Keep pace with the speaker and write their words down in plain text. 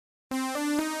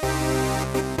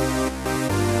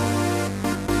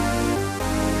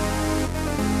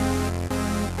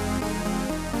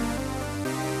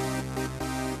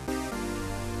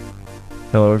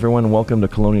Hello, everyone. Welcome to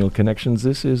Colonial Connections.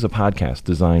 This is a podcast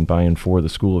designed by and for the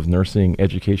School of Nursing,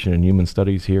 Education, and Human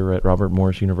Studies here at Robert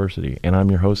Morris University. And I'm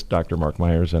your host, Dr. Mark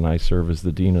Meyers, and I serve as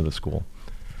the Dean of the school.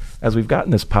 As we've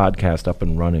gotten this podcast up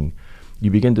and running,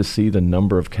 you begin to see the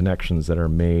number of connections that are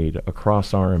made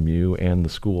across RMU and the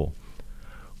school.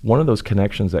 One of those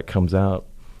connections that comes out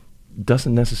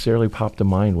doesn't necessarily pop to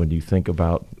mind when you think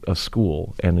about a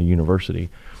school and a university.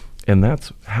 And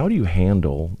that's, how do you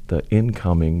handle the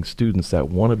incoming students that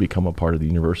want to become a part of the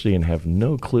university and have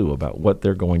no clue about what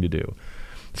they're going to do?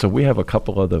 So we have a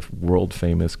couple of the world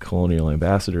famous Colonial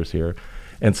Ambassadors here.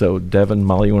 And so, Devin,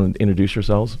 Molly, you want to introduce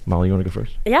yourselves? Molly, you want to go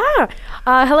first? Yeah.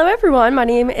 Hello, everyone. My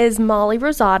name is Molly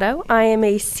Rosado. I am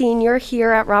a senior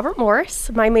here at Robert Morris.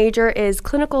 My major is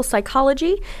clinical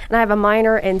psychology, and I have a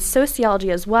minor in sociology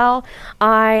as well.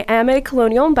 I am a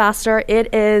Colonial Ambassador.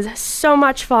 It is so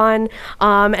much fun,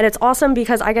 and it's awesome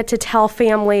because I get to tell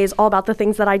families all about the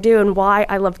things that I do and why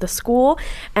I love the school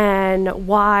and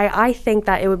why I think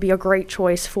that it would be a great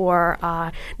choice for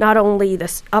not only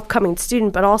this upcoming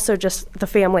student, but also just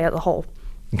the family as a whole.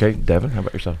 Okay, Devin, how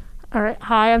about yourself? All right.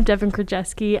 Hi, I'm Devin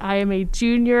Krajewski. I am a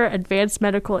junior advanced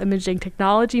medical imaging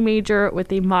technology major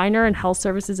with a minor in health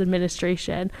services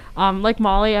administration. Like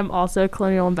Molly, I'm also a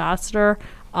Colonial Ambassador.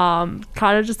 Kind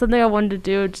of just something I wanted to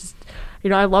do. Just,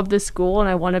 I love this school and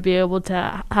I want to be able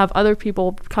to have other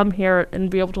people come here and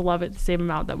be able to love it the same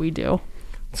amount that we do.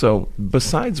 So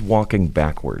besides walking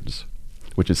backwards,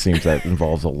 which it seems that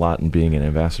involves a lot in being an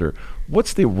ambassador,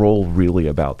 what's the role really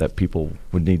about that people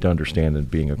would need to understand in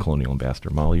being a Colonial Ambassador?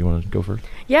 Molly, you want to go first?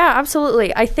 Yeah,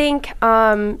 absolutely. I think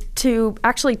to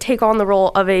actually take on the role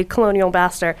of a Colonial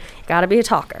Ambassador, you got to be a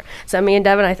talker. So me and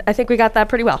Devin, I think we got that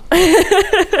pretty well.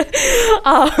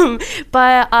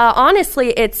 But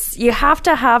honestly, you have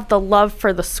to have the love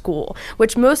for the school,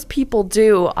 which most people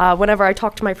do whenever I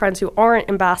talk to my friends who aren't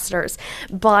ambassadors.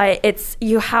 But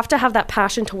you have to have that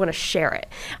passion to want to share it.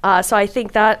 So I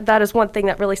think that is one thing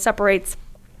that really separates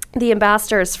the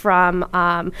ambassadors from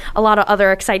a lot of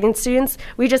other exciting students.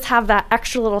 We just have that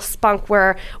extra little spunk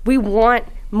where we want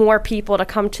more people to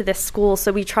come to this school, so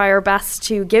we try our best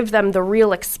to give them the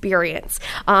real experience.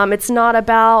 It's not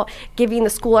about giving the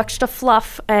school extra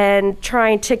fluff and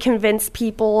trying to convince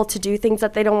people to do things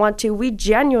that they don't want to. We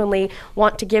genuinely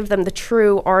want to give them the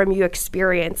true RMU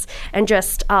experience and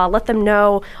just let them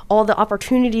know all the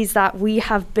opportunities that we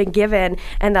have been given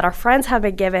and that our friends have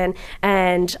been given,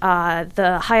 and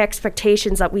the high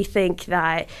expectations that we think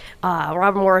that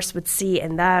Robert Morris would see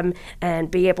in them, and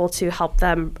be able to help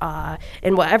them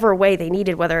in whatever way they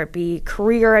needed, whether it be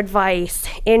career advice,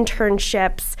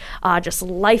 internships, just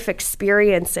life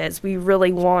experiences. We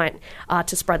really want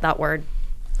to spread that word.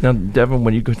 Now, Devin,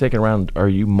 when you go take it around, are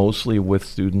you mostly with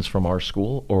students from our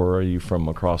school, or are you from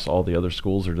across all the other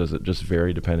schools, or does it just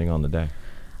vary depending on the day?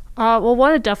 Well,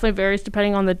 one, it definitely varies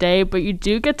depending on the day, but you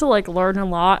do get to learn a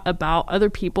lot about other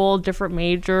people, different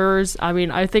majors. I mean,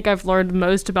 I think I've learned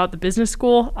most about the business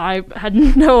school. I had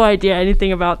no idea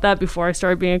anything about that before I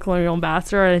started being a Colonial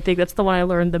Ambassador, and I think that's the one I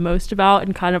learned the most about,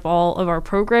 and kind of all of our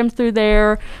programs through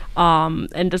there,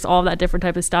 and just all of that different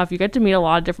type of stuff. You get to meet a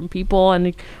lot of different people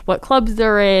and what clubs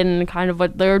they're in, and kind of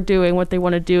what they're doing, what they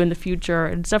want to do in the future.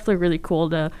 And it's definitely really cool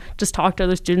to just talk to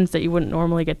other students that you wouldn't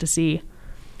normally get to see.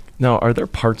 Now, are there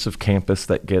parts of campus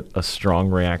that get a strong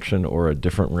reaction or a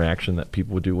different reaction that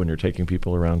people would do when you're taking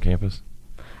people around campus?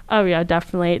 Oh, yeah,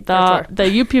 definitely. The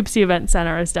UPUPC Event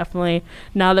Center is definitely,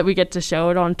 now that we get to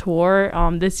show it on tour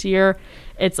this year,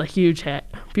 it's a huge hit.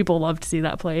 People love to see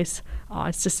that place.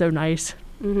 It's just so nice.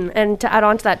 Mm-hmm. And to add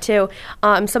on to that too,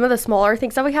 some of the smaller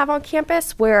things that we have on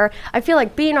campus, where I feel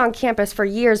like being on campus for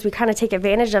years, we kind of take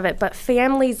advantage of it, but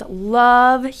families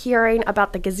love hearing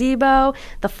about the gazebo,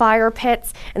 the fire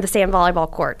pits, and the sand volleyball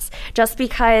courts, just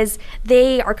because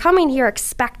they are coming here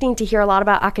expecting to hear a lot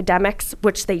about academics,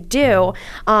 which they do,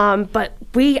 but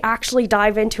we actually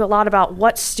dive into a lot about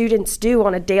what students do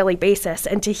on a daily basis,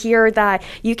 and to hear that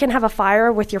you can have a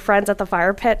fire with your friends at the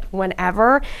fire pit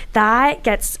whenever, that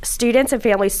gets students and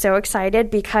families so excited,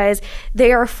 because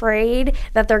they are afraid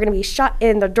that they're going to be shut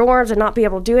in the dorms and not be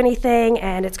able to do anything,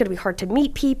 and it's going to be hard to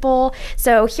meet people.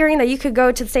 So hearing that you could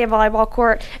go to the sand volleyball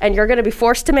court and you're going to be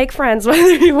forced to make friends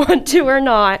whether you want to or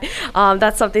not,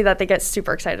 that's something that they get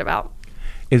super excited about.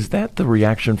 Is that the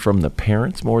reaction from the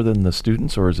parents more than the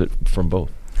students, or is it from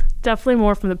both? Definitely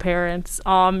more from the parents.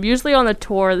 Usually on the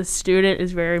tour, the student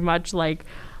is very much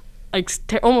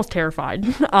almost terrified,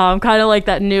 kind of like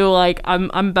that new, I'm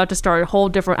about to start a whole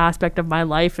different aspect of my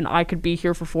life, and I could be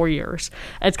here for 4 years.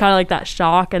 It's kind of like that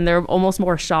shock, and they're almost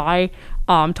more shy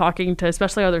talking to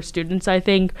especially other students. I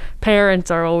think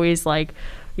parents are always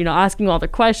asking all the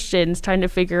questions, trying to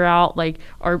figure out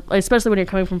or especially when you're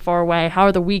coming from far away, how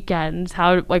are the weekends,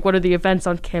 what are the events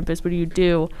on campus, what do you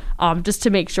do, just to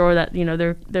make sure that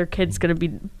their kid's going to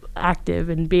be active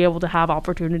and be able to have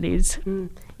opportunities.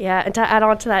 Yeah, and to add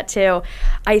on to that too,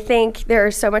 I think there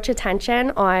is so much attention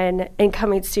on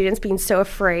incoming students being so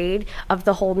afraid of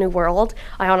the whole new world.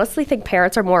 I honestly think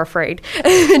parents are more afraid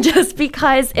just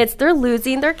because they're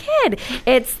losing their kid.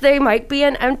 They might be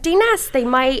an empty nest. They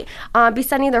might be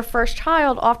sending their first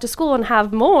child off to school and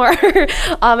have more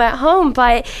at home.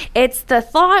 But it's the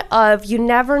thought of you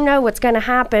never know what's going to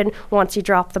happen once you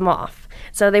drop them off.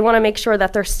 So they want to make sure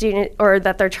that their student or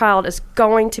that their child is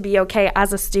going to be okay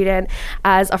as a student,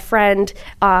 as a friend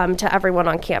to everyone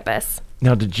on campus.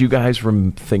 Now, did you guys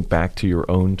think back to your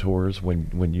own tours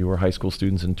when you were high school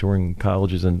students and touring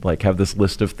colleges and have this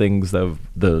list of things of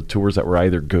the tours that were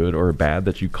either good or bad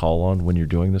that you call on when you're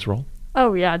doing this role?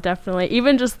 Oh, yeah, definitely.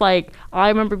 Even just I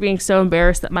remember being so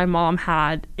embarrassed that my mom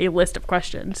had a list of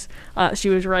questions. She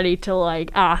was ready to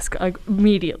ask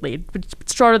immediately.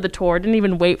 Started the tour, didn't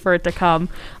even wait for it to come.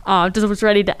 Just was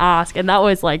ready to ask. And that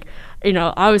was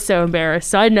I was so embarrassed.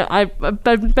 So I know I've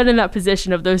been in that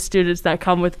position of those students that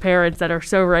come with parents that are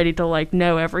so ready to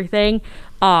know everything.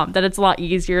 That it's a lot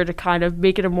easier to kind of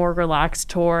make it a more relaxed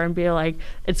tour and be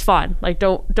it's fun.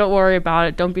 Don't worry about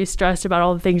it. Don't be stressed about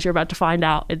all the things you're about to find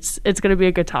out. It's going to be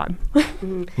a good time.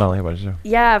 Molly, how about you?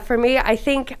 Yeah, for me, I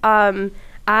think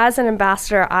as an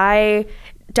ambassador, I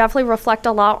definitely reflect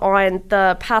a lot on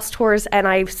the past tours, and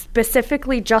I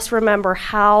specifically just remember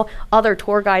how other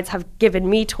tour guides have given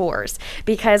me tours,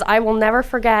 because I will never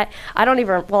forget. I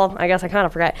guess I kind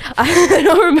of forget. I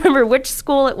don't remember which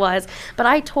school it was, but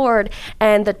I toured,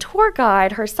 and the tour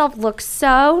guide herself looked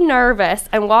so nervous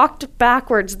and walked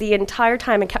backwards the entire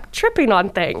time and kept tripping on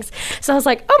things. So I was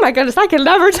like, oh my goodness, I can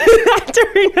never do that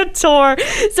during a tour.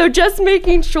 So just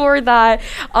making sure that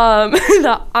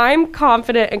that I'm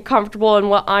confident and comfortable in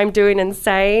what I'm doing and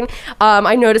saying.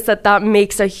 I noticed that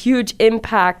makes a huge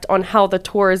impact on how the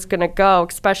tour is going to go,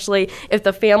 especially if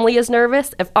the family is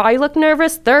nervous. If I look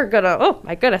nervous, they're going to, oh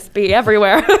my goodness, be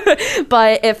everywhere.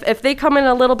 But if they come in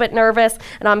a little bit nervous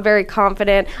and I'm very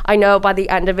confident, I know by the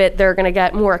end of it, they're going to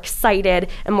get more excited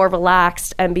and more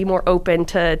relaxed and be more open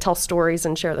to tell stories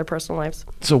and share their personal lives.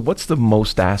 So what's the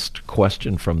most asked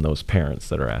question from those parents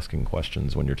that are asking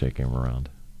questions when you're taking them around?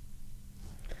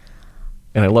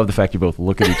 And I love the fact you both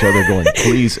look at each other going,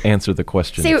 please answer the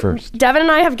question first. Devin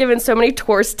and I have given so many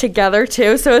tours together,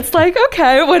 too. So it's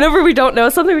okay, whenever we don't know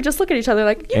something, we just look at each other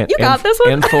you got this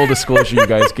one. And full disclosure, you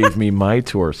guys gave me my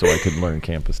tour so I could learn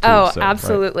campus, too. Oh, so,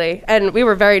 absolutely. Right. And we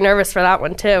were very nervous for that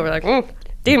one, too. We're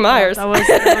Dean Meyers. That was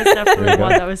definitely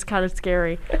one that was kind of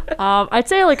scary. I'd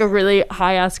say a really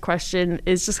high ask question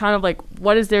is just kind of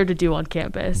what is there to do on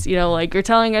campus? You're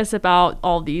telling us about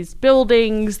all these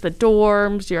buildings, the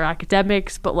dorms, your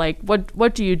academics, but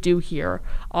what do you do here?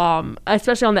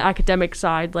 Especially on the academic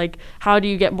side, how do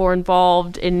you get more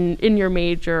involved in your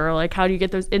major? How do you get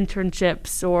those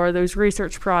internships or those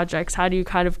research projects? How do you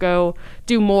kind of go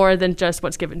do more than just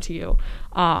what's given to you?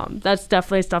 That's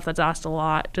definitely stuff that's asked a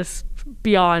lot, just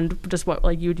beyond just what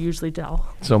you'd usually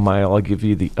tell. So Maya, I'll give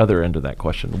you the other end of that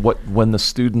question. When the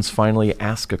students finally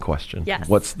ask a question, yes.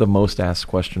 What's the most asked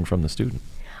question from the student?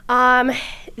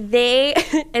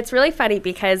 It's really funny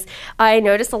because I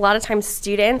notice a lot of times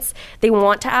students, they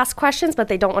want to ask questions, but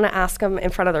they don't want to ask them in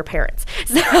front of their parents.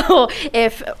 So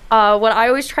what I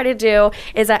always try to do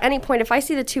is at any point, if I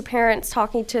see the two parents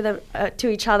talking to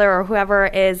each other or whoever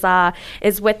is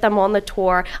with them on the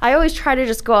tour, I always try to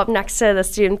just go up next to the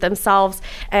student themselves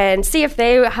and see if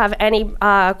they have any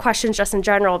questions just in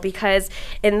general, because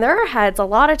in their heads, a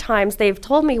lot of times they've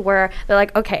told me where they're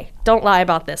okay, don't lie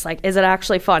about this. Is it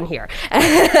actually fun here?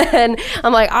 And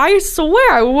I'm I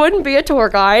swear I wouldn't be a tour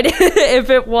guide if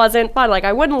it wasn't fun.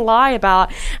 I wouldn't lie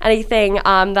about anything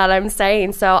that I'm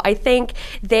saying. So I think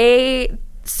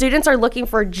students are looking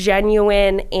for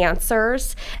genuine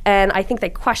answers, and I think they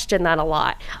question that a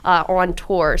lot on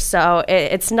tours. So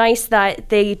it's nice that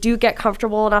they do get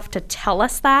comfortable enough to tell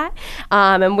us that,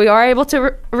 and we are able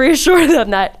to reassure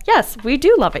them that, yes, we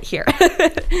do love it here.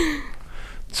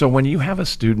 So when you have a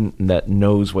student that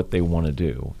knows what they want to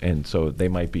do, and so they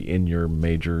might be in your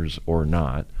majors or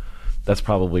not, that's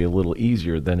probably a little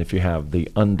easier than if you have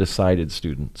the undecided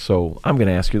student. So I'm going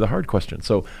to ask you the hard question.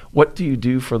 So what do you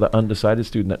do for the undecided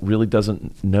student that really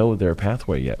doesn't know their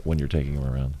pathway yet when you're taking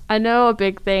them around? I know a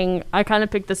big thing, I kind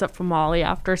of picked this up from Molly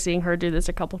after seeing her do this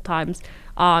a couple times.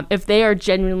 If they are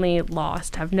genuinely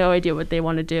lost, have no idea what they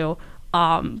want to do,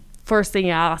 first thing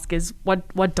you ask is,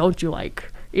 what don't you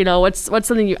like? what's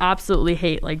something you absolutely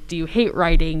hate? Like, do you hate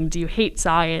writing? Do you hate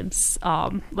science?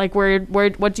 Like,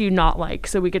 what do you not like?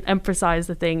 So we could emphasize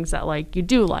the things that like you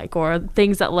do like, or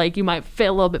things that like you might fit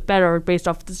a little bit better based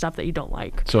off the stuff that you don't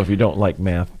like. So if you don't like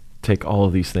math, take all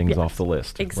of these things off the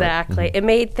list. Exactly. Right? Mm-hmm. It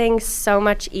made things so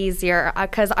much easier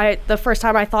because the first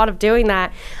time I thought of doing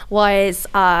that was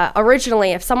originally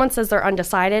if someone says they're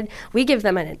undecided, we give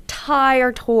them an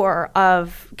entire tour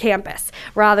of campus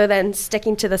rather than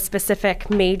sticking to the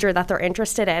specific major that they're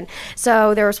interested in.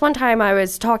 So there was one time I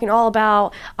was talking all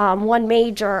about one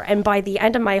major, and by the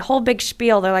end of my whole big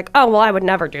spiel, they're like, oh, well, I would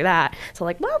never do that. So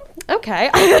like, well,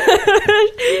 okay.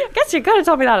 I guess you could have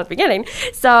told me that at the beginning.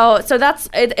 So that's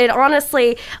it.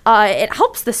 Honestly, it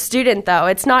helps the student, though.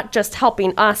 It's not just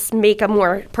helping us make a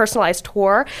more personalized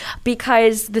tour,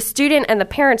 because the student and the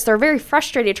parents, they're very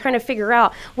frustrated trying to figure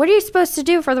out, what are you supposed to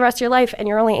do for the rest of your life, and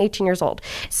you're only 18 years old.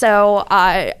 So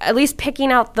at least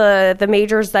picking out the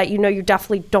majors that you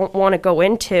definitely don't want to go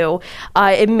into,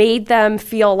 it made them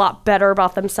feel a lot better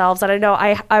about themselves. And I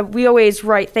know we always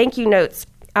write thank you notes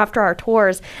after our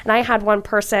tours, and I had one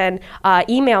person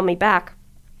email me back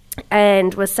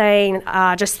and was saying,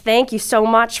 just thank you so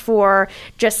much for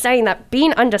just saying that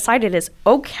being undecided is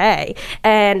okay,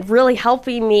 and really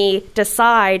helping me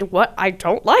decide what I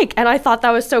don't like. And I thought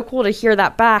that was so cool to hear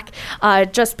that back,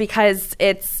 just because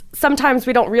sometimes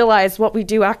we don't realize what we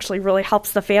do actually really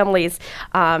helps the families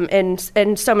in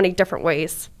so many different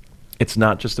ways. It's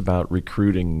not just about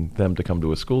recruiting them to come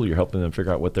to a school. You're helping them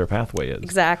figure out what their pathway is.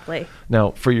 Exactly. Now,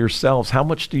 for yourselves, how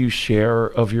much do you share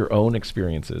of your own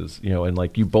experiences? And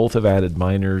like you both have added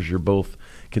minors. You're both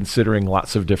considering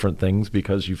lots of different things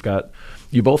because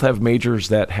you both have majors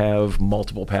that have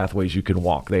multiple pathways you can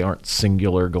walk. They aren't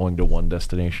singular going to one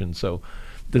destination. So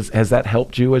has that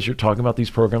helped you as you're talking about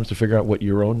these programs to figure out what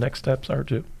your own next steps are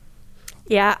too?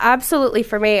 Yeah, absolutely.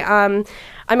 For me,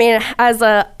 as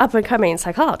a up-and-coming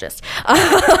psychologist,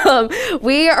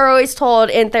 we are always told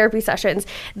in therapy sessions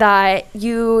that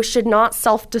you should not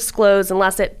self-disclose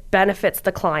unless it benefits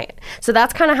the client. So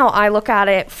that's kind of how I look at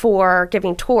it for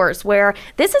giving tours, where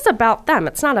this is about them.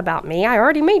 It's not about me. I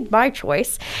already made my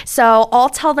choice. So I'll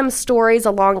tell them stories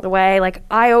along the way. Like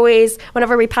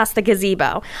whenever we pass the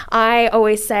gazebo, I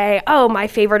always say, oh, my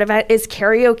favorite event is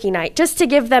karaoke night, just to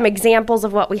give them examples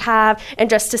of what we have and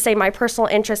just to say my personal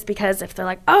interest, because if they're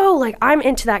like, oh, like I'm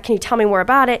into that, can you tell me more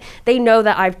about it? They know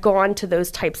that I've gone to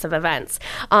those types of events.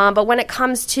 But when it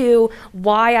comes to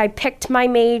why I picked my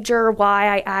major,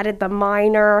 why I added the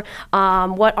minor,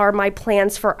 what are my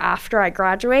plans for after I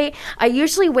graduate, I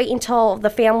usually wait until the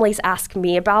families ask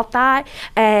me about that.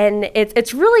 And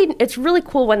it's really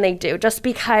cool when they do, just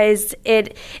because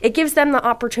it gives them the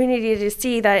opportunity to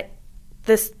see that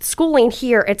this schooling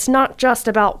here, it's not just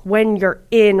about when you're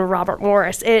in Robert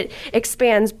Morris. It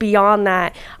expands beyond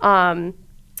that.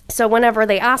 So whenever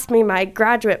they ask me my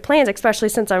graduate plans, especially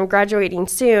since I'm graduating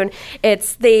soon,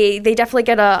 they definitely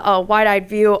get a wide-eyed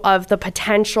view of the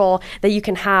potential that you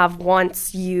can have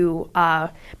once you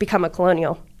become a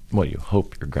Colonial. Well, you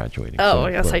hope you're graduating. Oh,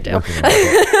 yes, I do.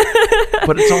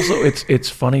 But it's also, it's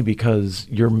funny because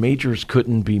your majors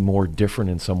couldn't be more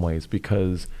different in some ways,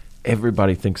 because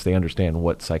everybody thinks they understand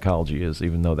what psychology is,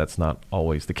 even though that's not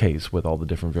always the case with all the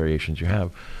different variations you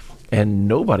have. And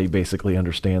nobody basically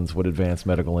understands what advanced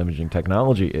medical imaging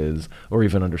technology is, or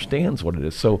even understands what it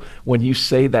is. So when you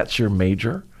say that's your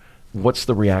major, what's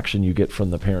the reaction you get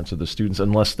from the parents or the students,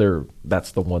 unless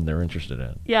that's the one they're interested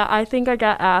in? Yeah, I think I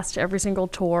got asked every single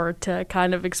tour to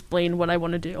kind of explain what I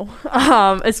want to do,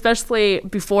 especially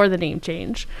before the name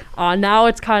change. Now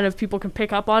it's kind of, people can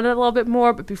pick up on it a little bit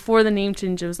more, but before the name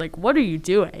change, it was like, what are you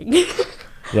doing?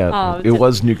 Yeah, it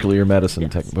was nuclear medicine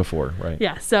before, right?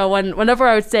 Yeah, so whenever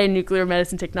I would say nuclear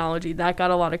medicine technology, that got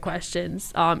a lot of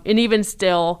questions. And even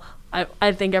still,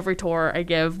 I think every tour I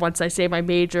give, once I say my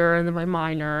major and then my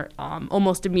minor,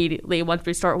 almost immediately, once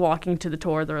we start walking to the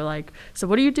tour, they're like, so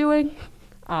what are you doing?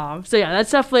 So yeah,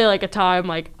 that's definitely like a time,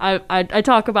 like I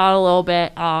talk about it a little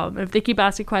bit. If they keep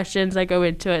asking questions, I go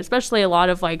into it, especially a lot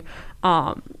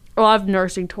of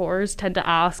nursing tours tend to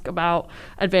ask about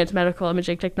advanced medical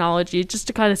imaging technology, just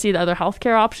to kind of see the other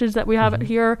healthcare options that we have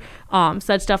here. So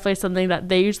that's definitely something that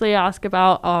they usually ask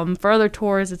about. For other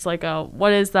tours, it's like,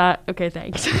 what is that? Okay,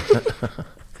 thanks.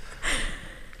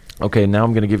 Okay, now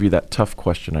I'm going to give you that tough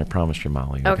question I promised you,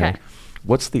 Molly. Okay.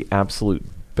 What's the absolute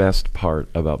best part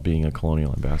about being a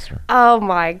Colonial Ambassador? Oh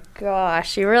my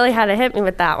gosh, you really had to hit me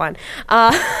with that one.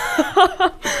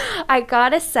 I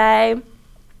gotta say,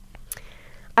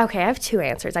 okay, I have two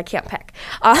answers. I can't pick.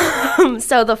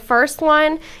 So the first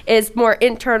one is more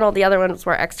internal. The other one is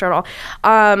more external.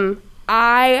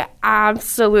 I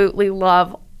absolutely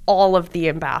love all of the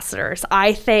ambassadors.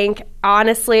 I think,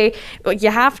 honestly, you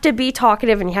have to be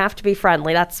talkative and you have to be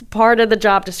friendly. That's part of the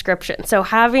job description. So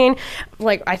having,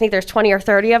 I think there's 20 or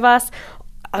 30 of us,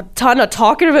 a ton of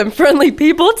talkative and friendly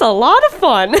people, it's a lot of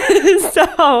fun.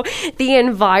 So the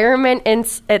environment in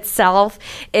itself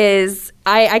is,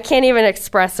 I can't even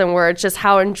express in words just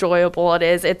how enjoyable it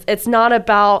is. It's not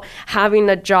about having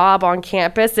a job on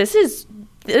campus.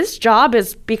 This job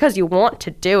is because you want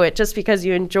to do it, just because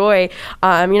you enjoy,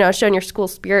 showing your school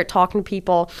spirit, talking to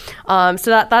people.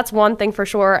 So that's one thing for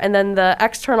sure. And then the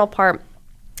external part,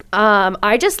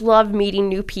 I just love meeting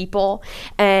new people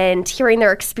and hearing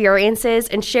their experiences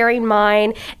and sharing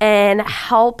mine and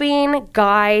helping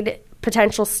guide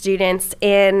potential students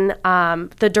in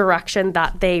the direction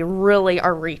that they really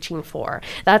are reaching for.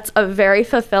 That's a very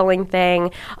fulfilling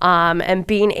thing. And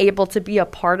being able to be a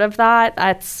part of that,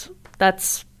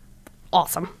 that's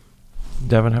awesome.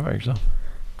 Devin, how about yourself?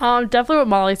 Definitely what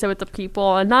Molly said with the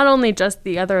people, and not only just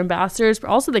the other ambassadors, but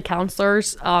also the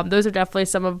counselors. Those are definitely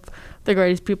some of the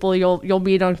greatest people you'll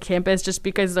meet on campus, just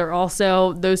because they're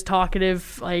also those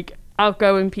talkative,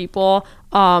 outgoing people.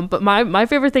 But my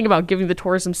favorite thing about giving the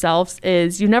tours themselves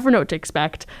is you never know what to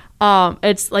expect.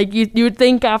 It's like you would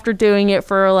think after doing it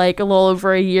for a little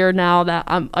over a year now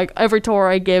that every tour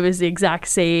I give is the exact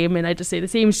same and I just say the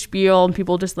same spiel and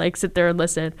people just sit there and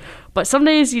listen. But some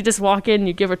days you just walk in,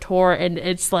 you give a tour, and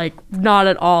it's not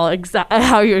at all exactly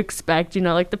how you expect.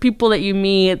 The people that you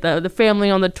meet, the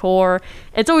family on the tour,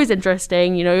 it's always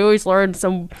interesting. You always learn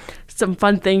some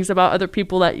fun things about other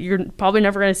people that you're probably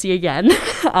never going to see again.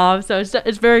 So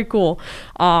it's very cool,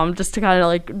 just to kind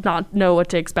of not know what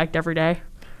to expect every day.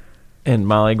 And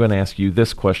Molly, I'm going to ask you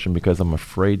this question because I'm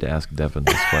afraid to ask Devin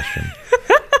this question.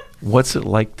 What's it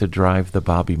like to drive the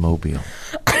Bobby Mobile?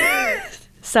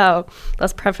 So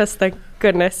let's preface, thank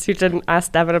goodness you didn't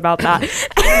ask Devin about that.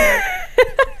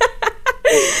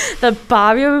 The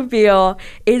Bobby Mobile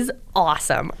is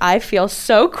awesome. I feel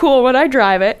so cool when I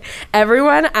drive it.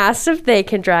 Everyone asks if they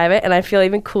can drive it, and I feel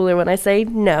even cooler when I say,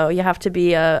 no, you have to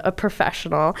be a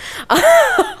professional.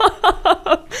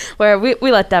 Where we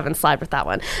let Devin slide with that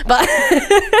one. But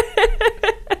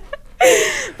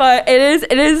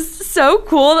it is so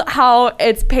cool how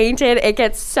it's painted. It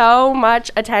gets so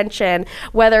much attention,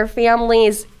 whether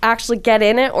families actually get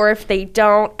in it or if they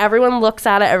don't. Everyone looks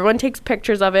at it. Everyone takes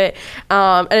pictures of it,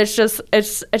 and it's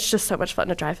just so much fun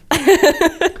to drive.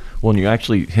 Well, and you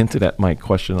actually hinted at my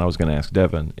question I was going to ask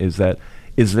Devin.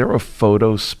 Is there a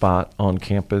photo spot on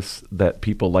campus that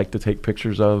people like to take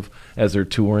pictures of as they're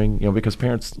touring? Because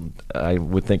parents, I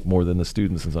would think more than the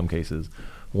students in some cases,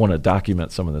 want to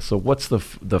document some of this. So what's the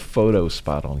photo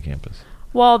spot on campus?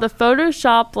 Well, the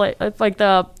Photoshop,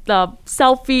 the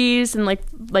selfies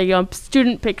and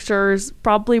student pictures,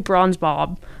 probably Bronze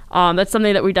Bob. That's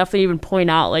something that we definitely even point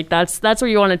out. That's where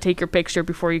you want to take your picture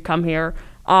before you come here.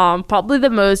 Probably the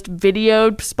most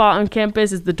videoed spot on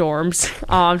campus is the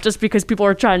dorms, just because people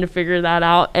are trying to figure that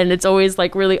out, and it's always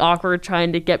really awkward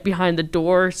trying to get behind the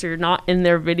door so you're not in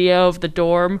their video of the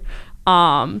dorm.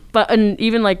 And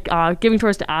even giving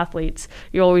tours to athletes,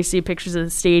 you always see pictures of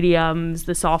the stadiums,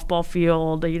 the softball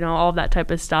field, all of that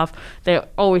type of stuff. They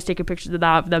always take a picture of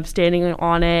that, of them standing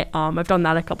on it. I've done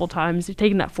that a couple times. You're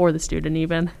taking that for the student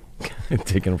even.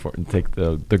 Take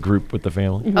the group with the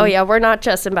family. Mm-hmm. Oh yeah, we're not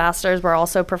just ambassadors, we're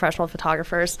also professional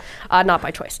photographers, not by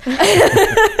choice.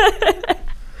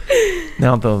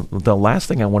 Now the last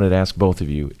thing I wanted to ask both of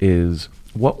you is,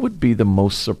 what would be the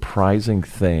most surprising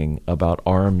thing about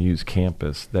RMU's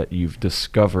campus that you've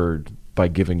discovered by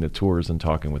giving the tours and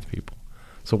talking with people?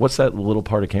 So what's that little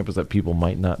part of campus that people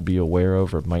might not be aware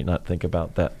of or might not think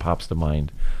about that pops to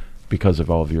mind because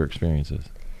of all of your experiences?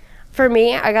 For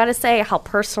me, I got to say how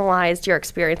personalized your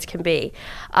experience can be.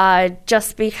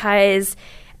 Just because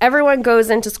everyone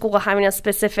goes into school having a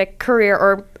specific career,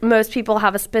 or most people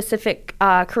have a specific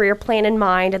career plan in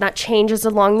mind, and that changes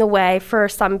along the way for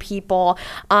some people.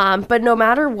 But no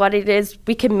matter what it is,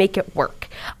 we can make it work.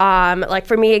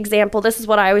 For me, example, this is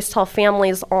what I always tell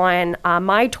families on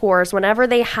my tours. Whenever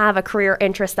they have a career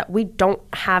interest that we don't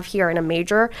have here in a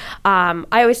major, I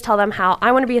always tell them how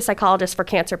I want to be a psychologist for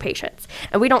cancer patients.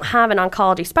 And we don't have an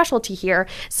oncology specialty here.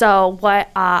 So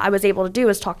what I was able to do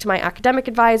is talk to my academic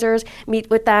advisors, meet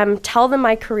with them, tell them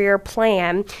my career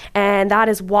plan, and that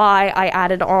is why I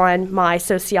added on my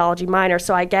sociology minor.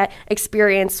 So I get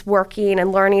experience working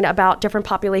and learning about different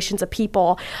populations of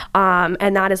people,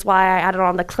 and that is why I added on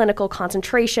on the clinical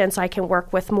concentration so I can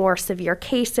work with more severe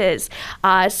cases.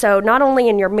 So not only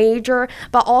in your major,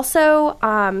 but also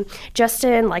just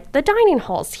in like the dining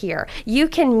halls here. You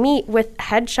can meet with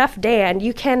head chef Dan.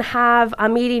 You can have a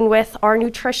meeting with our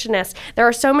nutritionist. There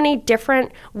are so many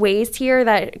different ways here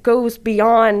that goes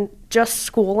beyond just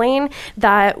schooling,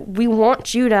 that we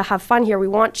want you to have fun here. We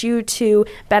want you to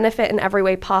benefit in every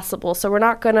way possible. So we're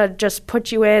not going to just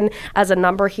put you in as a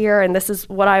number here. And this is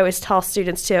what I always tell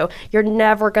students too. You're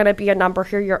never going to be a number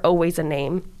here. You're always a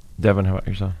name. Devin, how about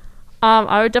yourself?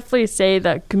 I would definitely say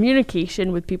that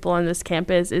communication with people on this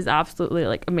campus is absolutely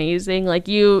like amazing. Like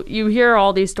you hear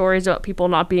all these stories about people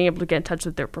not being able to get in touch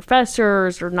with their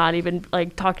professors or not even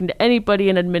like talking to anybody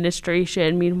in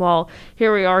administration. Meanwhile,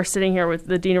 here we are sitting here with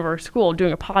the dean of our school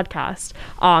doing a podcast.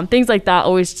 Things like that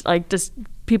always like just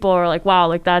people are like, wow,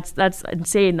 like that's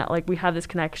insane that like we have this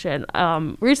connection.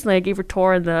 Recently I gave a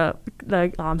tour and the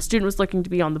student was looking to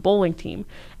be on the bowling team,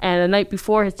 and the night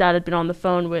before his dad had been on the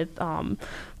phone with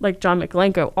like John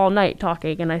Mikalenko all night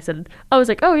talking, and I was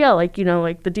like, oh yeah, like, you know,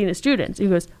 like the dean of students. He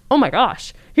goes, oh my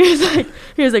gosh. He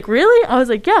was like, really? I was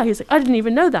like, yeah. He's like, I didn't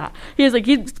even know that. He was like,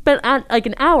 he spent like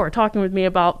an hour talking with me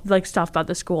about like stuff about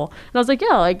the school, and I was like,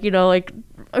 yeah, like, you know, like,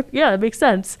 yeah, it makes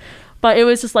sense. But it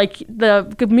was just like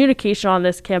the communication on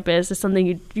this campus is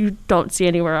something you don't see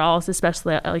anywhere else,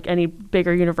 especially at like any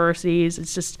bigger universities.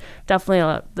 It's just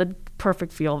definitely the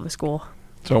perfect feel of the school.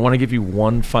 So I want to give you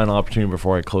one final opportunity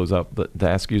before I close up to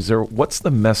ask you, what's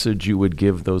the message you would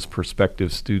give those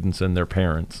prospective students and their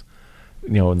parents,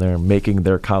 you know, when they're making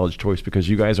their college choice? Because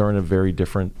you guys are in a very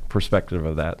different perspective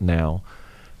of that now.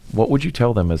 What would you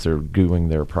tell them as they're doing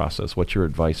their process? What's your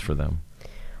advice for them?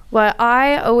 Well,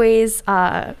 I always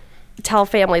tell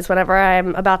families whenever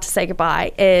I'm about to say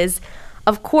goodbye is,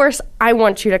 of course, I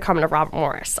want you to come to Robert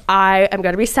Morris. I am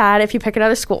going to be sad if you pick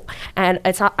another school, and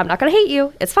I'm not going to hate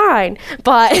you. It's fine,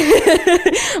 but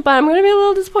but I'm going to be a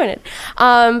little disappointed.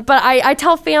 But I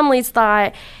tell families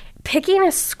that picking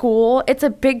a school, it's a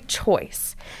big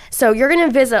choice. So you're going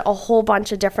to visit a whole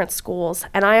bunch of different schools,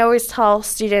 and I always tell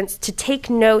students to take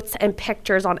notes and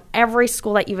pictures on every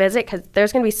school that you visit, because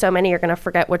there's going to be so many you're going to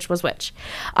forget which was which.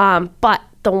 But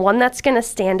the one that's going to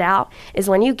stand out is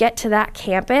when you get to that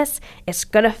campus, it's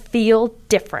going to feel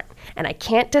different. And I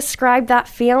can't describe that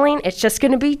feeling. It's just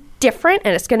going to be different,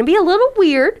 and it's going to be a little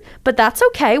weird, but that's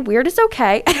okay. Weird is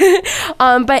okay.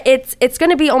 But it's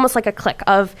going to be almost like a click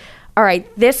of, all right,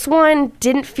 this one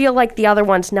didn't feel like the other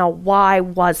ones. Now, why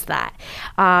was that?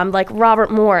 Like Robert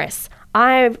Morris.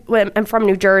 I am from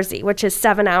New Jersey, which is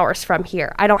 7 hours from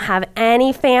here. I don't have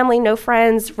any family, no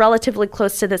friends, relatively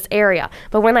close to this area.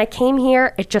 But when I came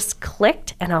here, it just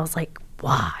clicked, and I was like,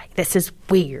 why? This is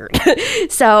weird.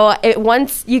 So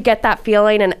once you get that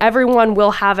feeling, and everyone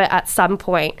will have it at some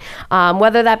point,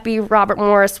 whether that be Robert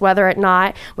Morris, whether it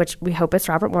not, which we hope it's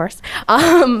Robert Morris.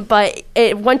 But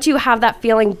once you have that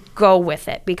feeling, go with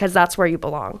it, because that's where you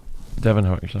belong. Devin,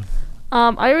 how about yourself?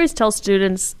 I always tell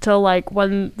students to, like,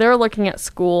 when they're looking at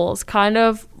schools, kind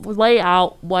of lay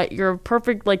out what your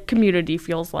perfect, like, community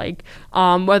feels like.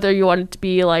 Whether you want it to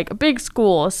be, like, a big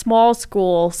school, a small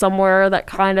school, somewhere that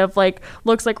kind of, like,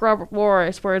 looks like Robert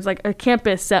Morris, where it's, like, a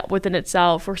campus set within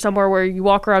itself, or somewhere where you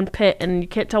walk around Pitt and you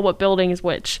can't tell what building is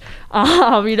which.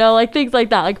 You know, like, things like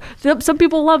that. Like, some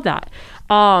people love that.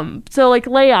 So like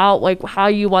lay out like how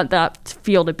you want that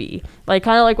feel to be, like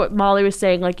kind of like what Molly was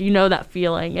saying, like, you know, that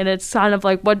feeling, and it's kind of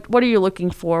like what are you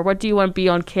looking for? What do you want to be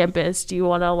on campus? Do you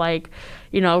want to, like,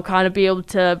 you know, kind of be able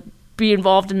to be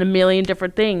involved in a million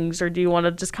different things, or do you want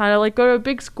to just kind of like go to a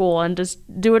big school and just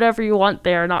do whatever you want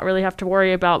there, not really have to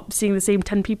worry about seeing the same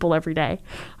 10 people every day?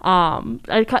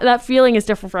 That feeling is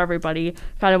different for everybody,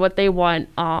 kind of what they want,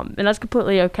 and that's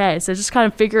completely okay. So just kind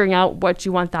of figuring out what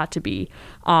you want that to be.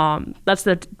 That's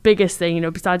the biggest thing, you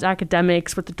know, besides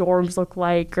academics, what the dorms look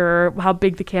like or how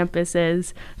big the campus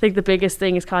is. I think the biggest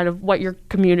thing is kind of what your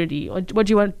community, what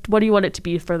do you want it to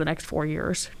be for the next 4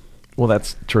 years? Well,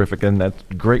 that's terrific, and that's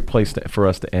a great place for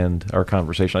us to end our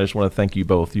conversation. I just want to thank you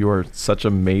both. You are such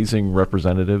amazing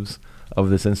representatives of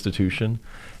this institution,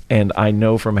 and I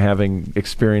know from having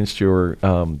experienced your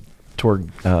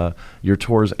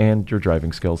tours and your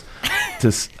driving skills,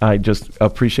 I just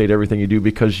appreciate everything you do,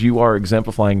 because you are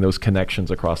exemplifying those connections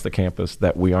across the campus,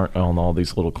 that we aren't on all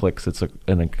these little cliques. It's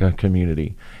in a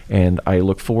community. And I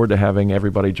look forward to having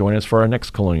everybody join us for our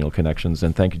next Colonial Connections.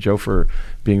 And thank you, Joe, for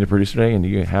being the producer today, and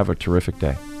you have a terrific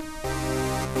day.